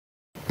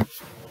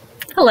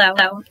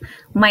Hello,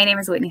 my name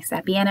is Whitney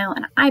Sapieno,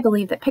 and I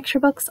believe that picture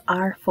books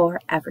are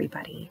for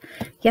everybody.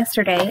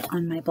 Yesterday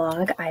on my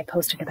blog, I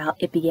posted about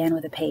It Began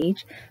with a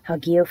Page, how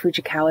Gyo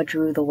Fujikawa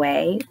drew The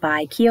Way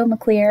by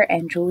Maclear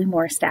and Julie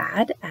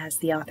Morstad as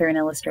the author and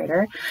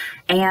illustrator.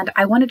 And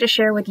I wanted to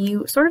share with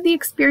you sort of the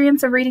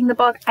experience of reading the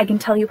book. I can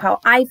tell you how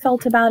I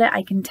felt about it.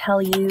 I can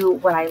tell you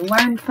what I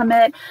learned from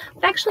it.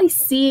 But actually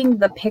seeing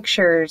the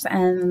pictures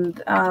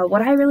and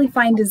what I really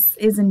find is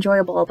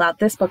enjoyable about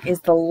this book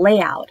is the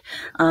layout.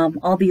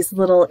 All these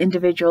little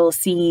individual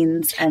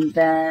scenes and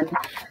then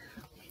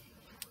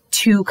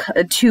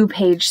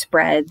two-page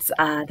spreads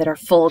that are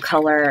full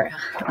color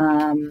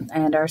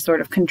and are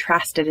sort of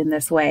contrasted in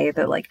this way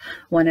that like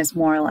one is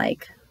more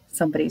like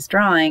somebody's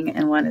drawing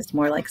and one is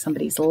more like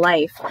somebody's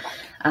life.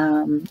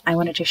 I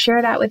wanted to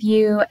share that with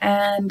you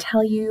and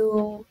tell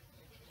you,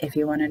 if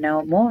you want to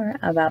know more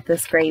about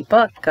this great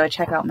book, go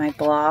check out my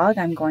blog.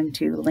 I'm going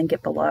to link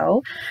it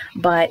below.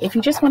 But if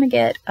you just want to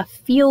get a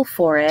feel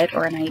for it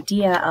or an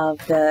idea of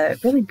the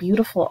really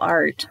beautiful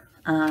art,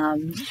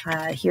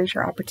 here's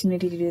your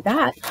opportunity to do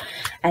that.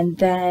 And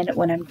then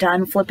when I'm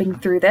done flipping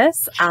through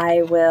this,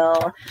 I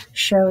will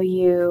show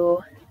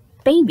you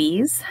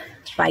Babies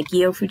by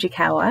Gyo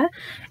Fujikawa.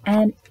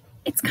 And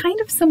it's kind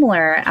of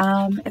similar.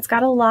 It's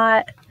got a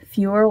lot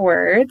fewer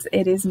words.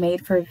 It is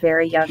made for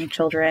very young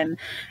children,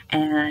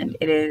 and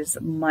it is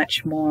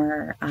much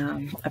more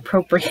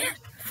appropriate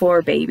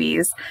for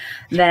babies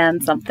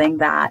than something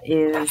that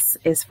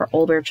is for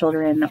older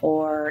children,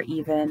 or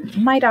even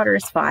my daughter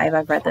is 5.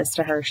 I've read this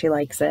to her. She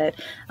likes it.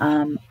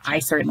 I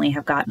certainly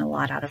have gotten a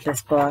lot out of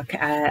this book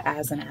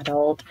as an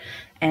adult,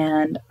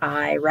 and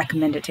I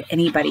recommend it to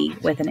anybody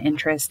with an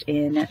interest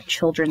in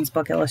children's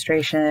book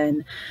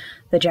illustration,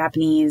 the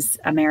Japanese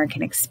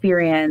American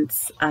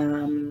experience,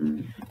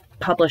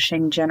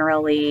 publishing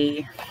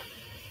generally,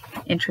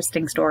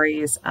 interesting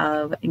stories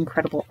of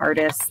incredible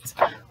artists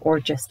or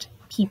just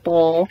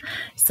people.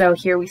 So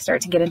here we start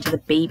to get into the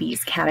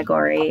babies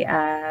category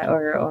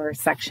or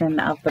section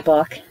of the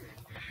book,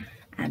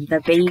 and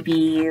the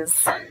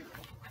babies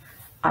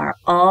are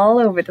all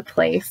over the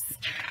place.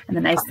 And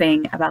the nice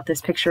thing about this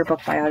picture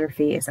book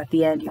biography is at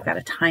the end you've got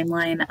a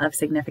timeline of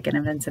significant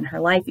events in her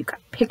life, you've got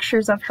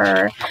pictures of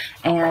her,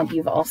 and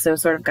you've also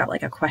sort of got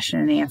like a question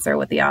and answer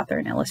with the author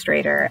and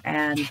illustrator,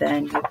 and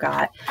then you've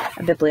got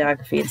a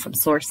bibliography and some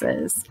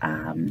sources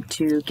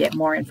to get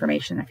more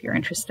information if you're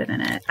interested in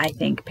it. I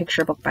think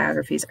picture book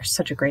biographies are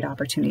such a great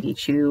opportunity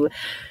to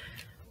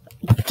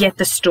get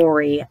the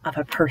story of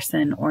a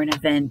person or an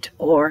event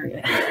or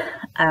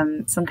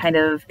some kind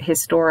of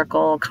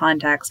historical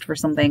context for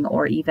something,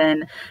 or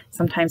even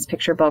sometimes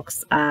picture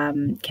books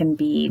can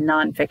be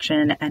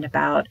nonfiction and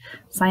about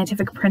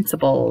scientific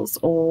principles,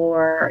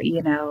 or,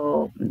 you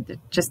know,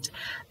 just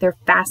they're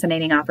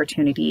fascinating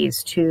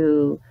opportunities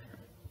to,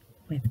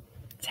 with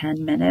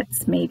 10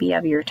 minutes maybe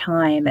of your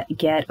time,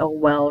 get a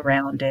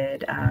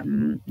well-rounded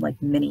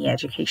like mini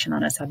education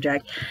on a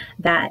subject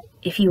that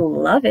if you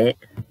love it,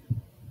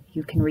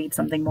 you can read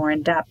something more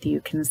in depth,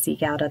 you can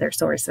seek out other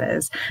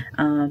sources,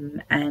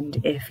 and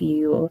if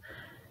you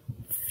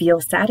feel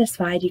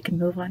satisfied, you can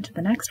move on to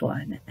the next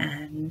one.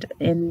 And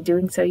in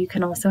doing so, you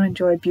can also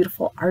enjoy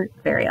beautiful art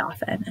very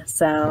often.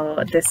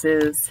 So this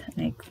is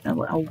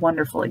a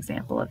wonderful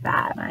example of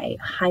that. I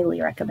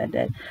highly recommend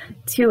it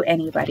to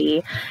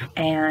anybody,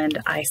 and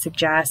I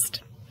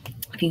suggest,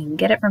 if you can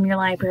get it from your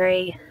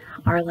library,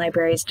 our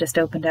library's just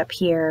opened up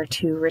here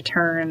to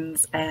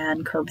returns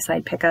and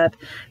curbside pickup.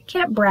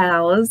 Can't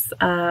browse,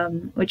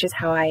 which is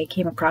how I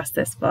came across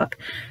this book,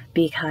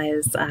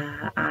 because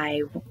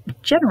I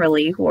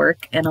generally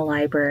work in a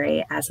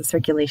library as a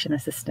circulation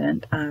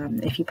assistant.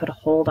 If you put a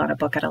hold on a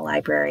book at a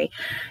library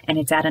and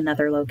it's at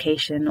another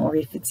location, or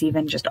if it's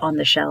even just on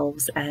the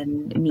shelves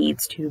and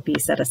needs to be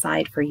set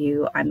aside for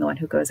you, I'm the one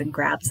who goes and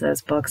grabs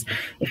those books.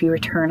 If you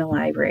return a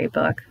library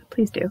book,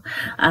 please do.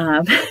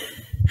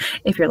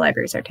 If your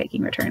libraries are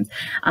taking returns,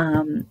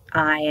 I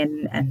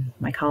and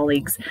my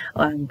colleagues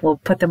will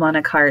put them on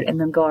a cart and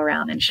then go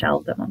around and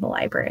shelve them on the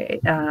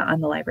library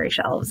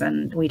shelves.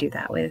 And we do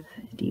that with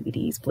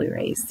DVDs,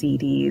 Blu-rays,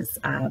 CDs,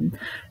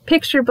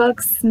 picture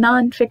books,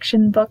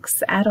 nonfiction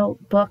books,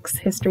 adult books,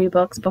 history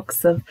books,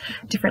 books of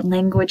different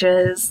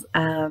languages,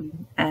 so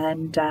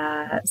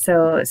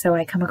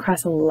I come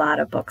across a lot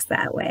of books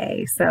that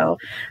way. So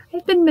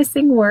I've been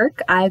missing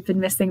work. I've been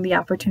missing the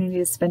opportunity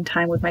to spend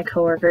time with my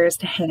coworkers,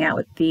 to hang out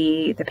with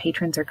the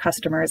patrons or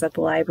customers at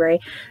the library,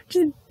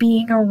 just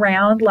being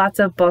around lots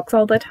of books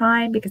all the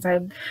time, because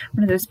I'm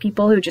one of those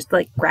people who just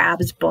like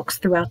grabs books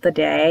throughout the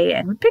day.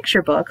 And with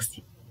picture books,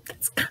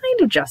 it's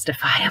kind of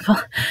justifiable.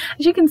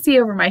 As you can see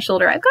over my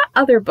shoulder, I've got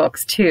other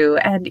books too,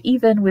 and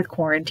even with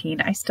quarantine,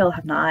 I still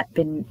have not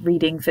been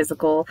reading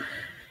physical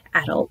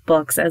adult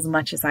books as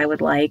much as I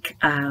would like.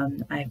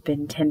 I've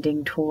been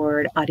tending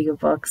toward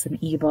audiobooks and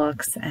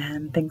ebooks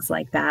and things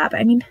like that. But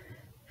I mean,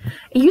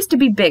 it used to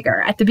be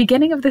bigger. At the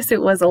beginning of this,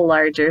 it was a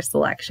larger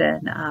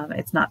selection.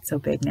 It's not so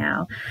big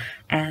now.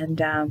 And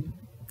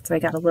So I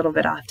got a little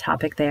bit off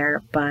topic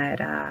there, but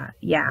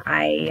yeah,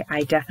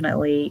 I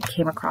definitely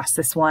came across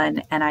this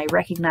one, and I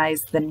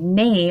recognized the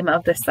name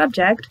of the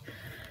subject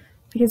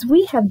because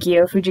we have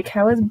Gyo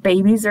Fujikawa's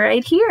babies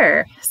right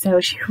here. So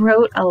she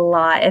wrote a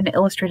lot and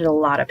illustrated a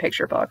lot of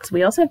picture books.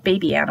 We also have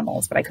baby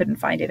animals, but I couldn't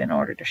find it in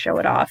order to show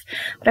it off.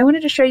 But I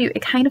wanted to show you,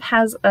 it kind of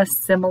has a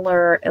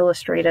similar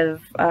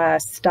illustrative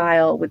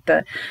style with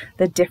the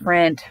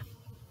different,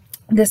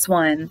 this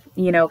one,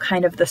 you know,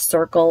 kind of the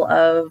circle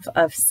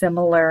of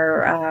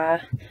similar,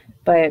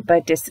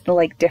 but just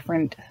like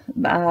different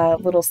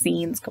little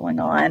scenes going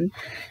on,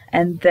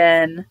 and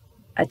then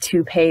a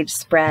 2-page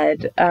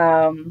spread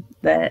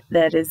that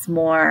is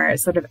more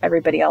sort of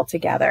everybody all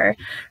together.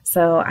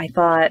 So I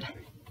thought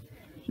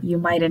you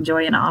might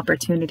enjoy an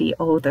opportunity.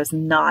 Oh, those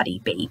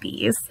naughty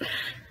babies!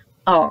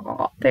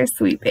 Oh, they're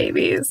sweet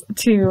babies.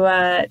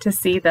 To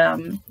see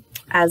them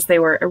as they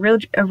were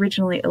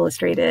originally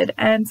illustrated,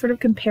 and sort of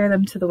compare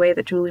them to the way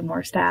that Julie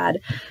Morstad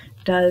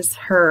does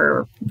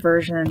her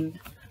version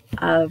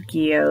of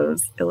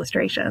Gyo's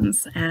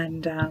illustrations.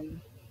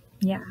 And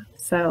yeah,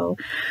 so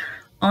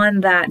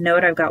on that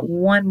note, I've got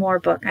one more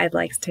book I'd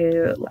like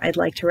to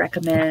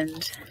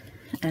recommend,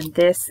 and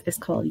this is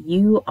called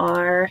You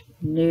Are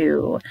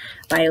New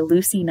by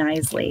Lucy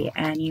Knisley,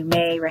 and you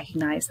may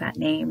recognize that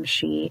name.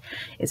 She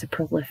is a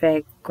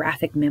prolific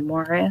graphic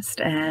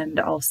memoirist, and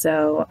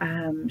also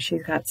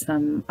she's got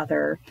some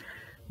other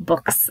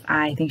books.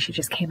 I think she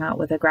just came out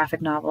with a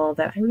graphic novel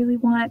that I really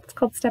want. It's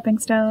called Stepping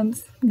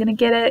Stones. I'm gonna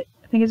get it.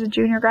 I think it's a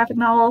junior graphic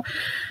novel.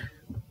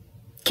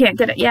 Can't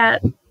get it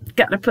yet.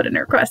 Got to put in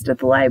a request at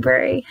the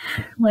library.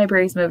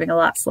 Library's moving a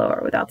lot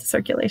slower without the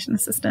circulation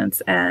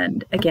assistance.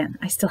 And again,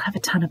 I still have a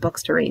ton of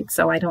books to read,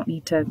 so I don't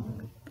need to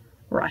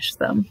rush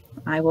them.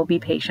 I will be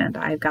patient.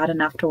 I've got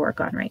enough to work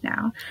on right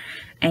now.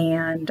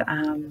 And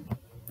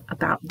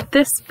about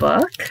this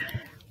book,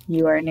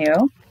 You Are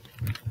New,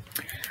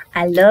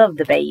 I love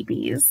the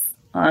babies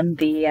on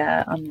the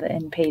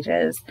end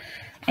pages.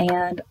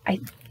 And I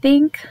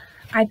think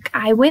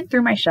I went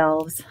through my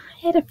shelves.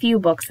 I had a few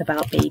books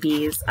about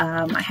babies.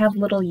 I have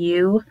Little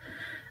You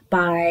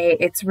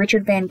it's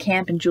Richard Van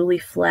Camp and Julie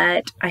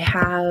Flett. I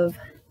have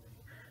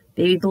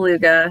Baby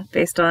Beluga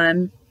based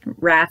on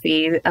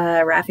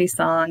Raffi's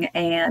song,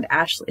 and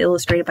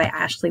illustrated by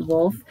Ashley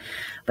Wolff.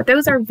 But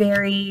those are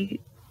very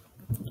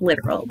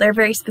literal. They're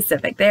very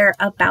specific. They're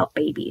about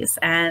babies.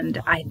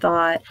 And I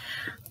thought,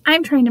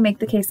 I'm trying to make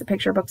the case that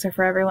picture books are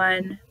for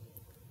everyone.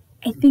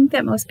 I think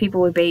that most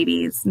people with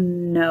babies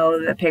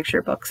know that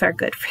picture books are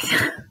good for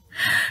them.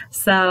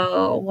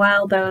 So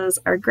while those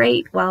are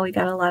great, while we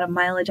got a lot of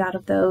mileage out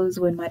of those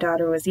when my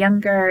daughter was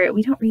younger,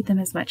 we don't read them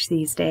as much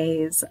these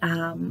days.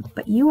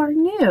 But You Are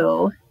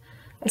New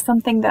is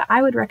something that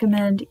I would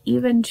recommend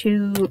even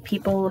to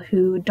people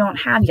who don't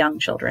have young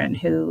children,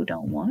 who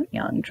don't want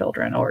young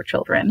children or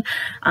children,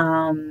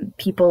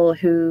 people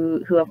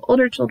who have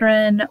older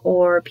children,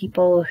 or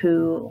people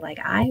who, like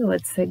I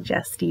would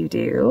suggest you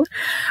do,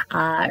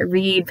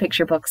 read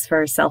picture books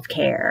for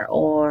self-care,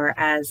 or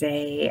as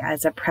a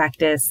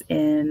practice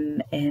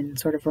in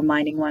sort of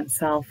reminding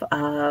oneself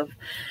of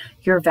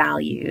your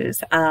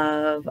values,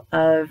 of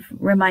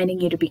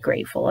reminding you to be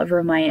grateful,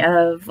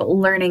 of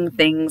learning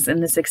things in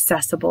this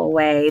accessible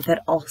way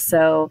that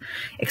also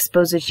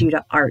exposes you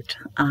to art.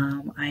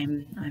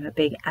 I'm a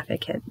big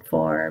advocate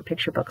for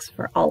picture books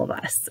for all of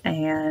us,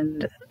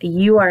 and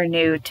You Are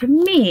New, to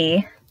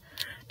me,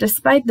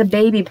 despite the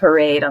baby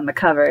parade on the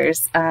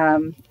covers,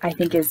 I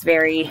think is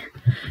very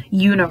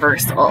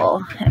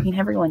universal. I mean,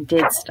 everyone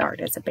did start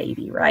as a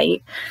baby,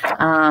 right?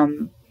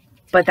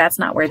 But that's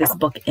not where this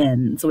book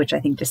ends, which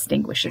I think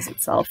distinguishes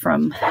itself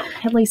from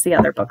at least the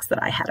other books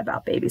that I had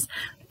about babies.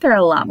 There are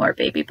a lot more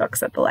baby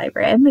books at the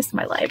library. I miss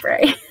my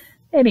library.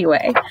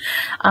 Anyway,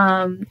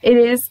 it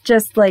is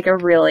just like a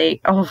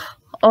really,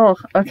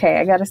 okay,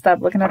 I gotta stop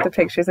looking at the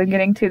pictures. I'm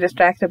getting too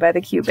distracted by the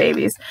cute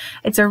babies.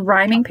 It's a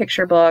rhyming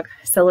picture book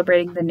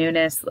celebrating the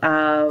newness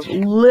of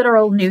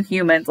literal new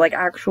humans, like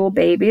actual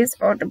babies,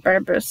 or the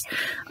babies.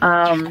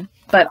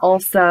 But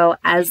also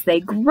as they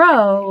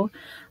grow,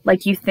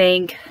 like you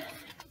think,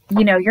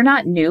 you know, you're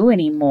not new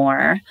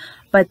anymore,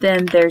 but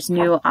then there's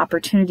new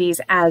opportunities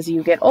as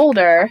you get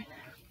older.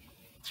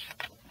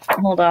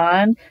 Hold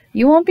on.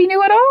 You won't be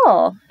new at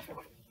all.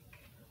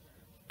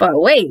 But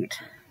wait.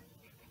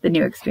 The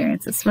new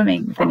experience is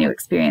swimming. The new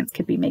experience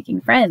could be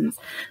making friends.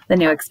 The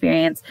new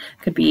experience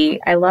could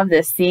be, I love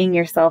this, seeing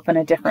yourself in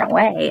a different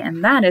way.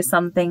 And that is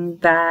something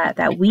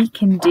that we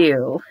can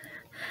do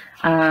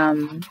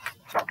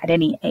at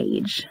any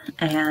age,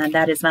 and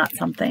that is not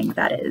something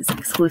that is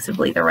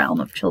exclusively the realm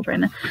of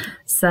children.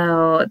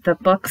 So the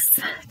books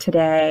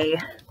today,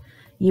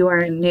 You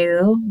Are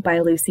New by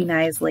Lucy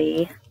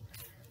Knisley,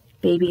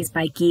 Babies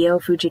by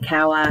Gyo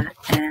Fujikawa,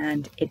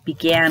 and it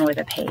began with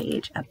a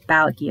page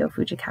about Gyo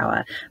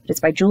Fujikawa, but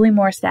it's by Julie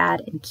Morstad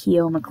and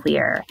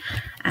Maclear,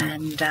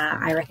 and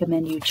I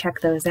recommend you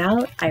check those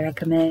out. I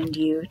recommend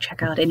you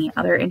check out any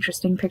other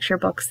interesting picture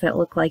books that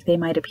look like they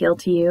might appeal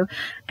to you,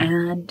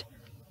 and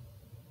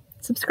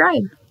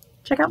subscribe.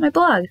 Check out my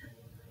blog.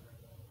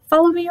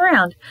 follow me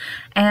around,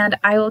 and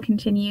I will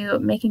continue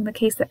making the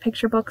case that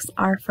picture books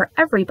are for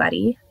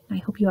everybody. I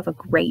hope you have a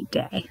great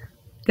day.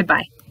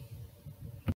 Goodbye.